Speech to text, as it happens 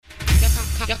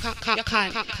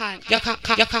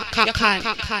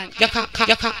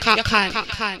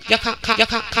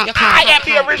am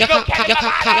the original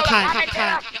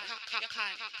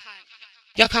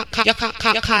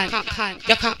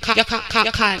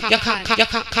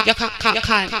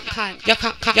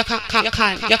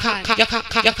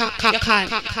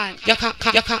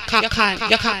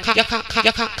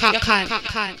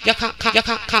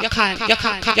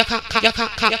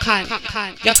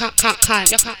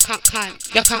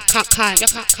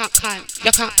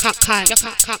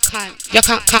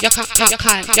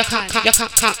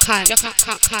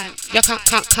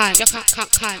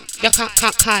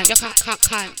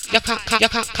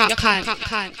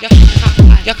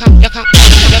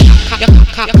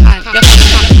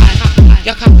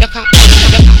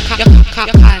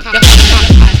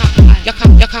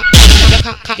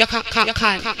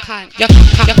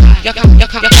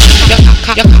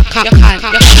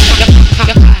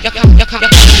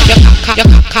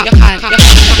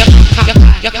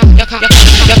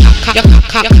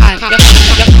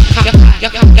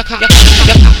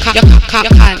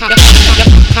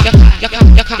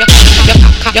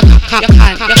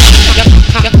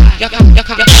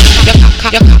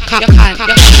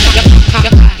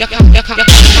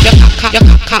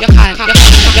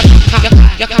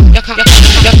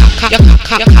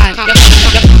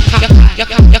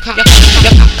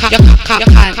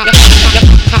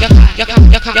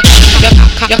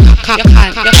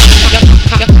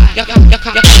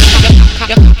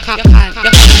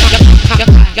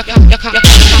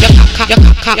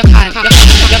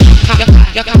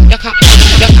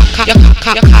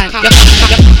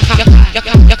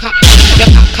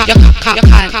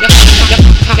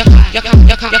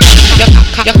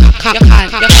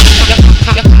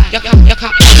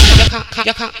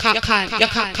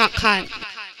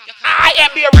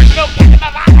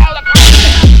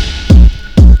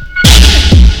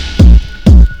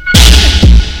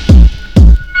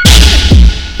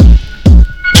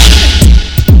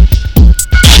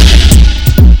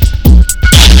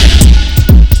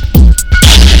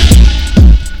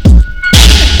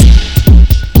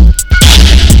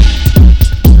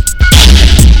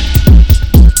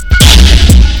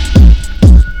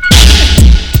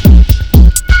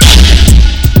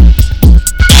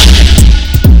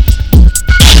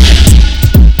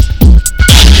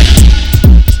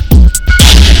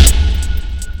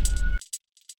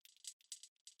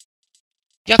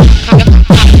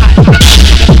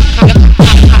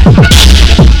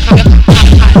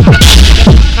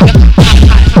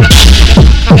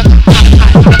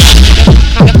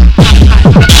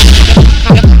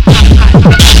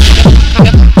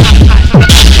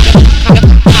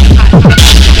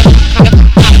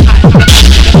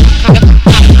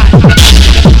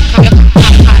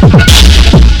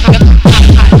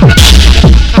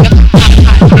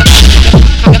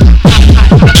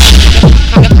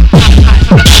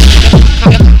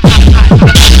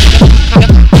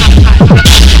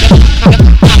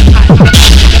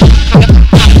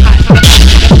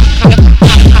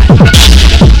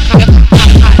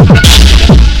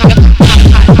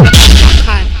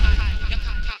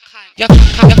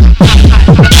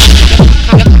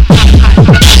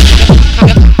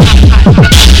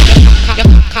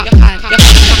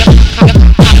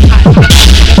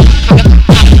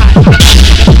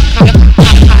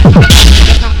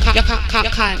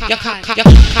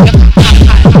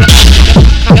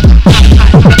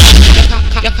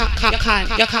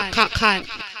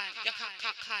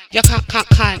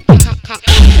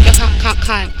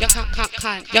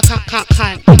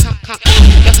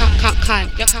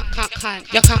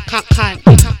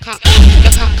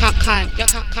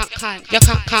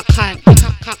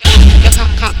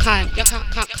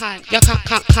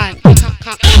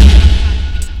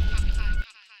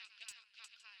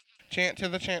Chant to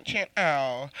the chant, chant,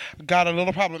 ow. Got a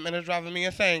little problem and it's driving me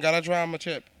insane. Got a drama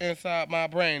chip inside my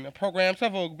brain. Program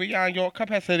several beyond your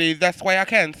capacities. That's why I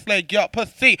can slay your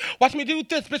pussy. Watch me do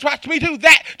this, bitch. Watch me do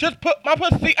that. Just put my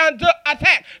pussy under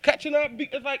attack. Catching up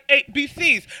beat is like 8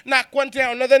 BCs. Knock one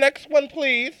down. Now the next one,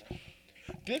 please.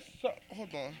 This song,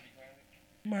 hold on.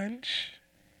 Munch.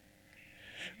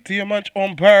 Do you munch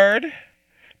on bird?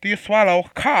 Do you swallow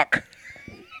cock?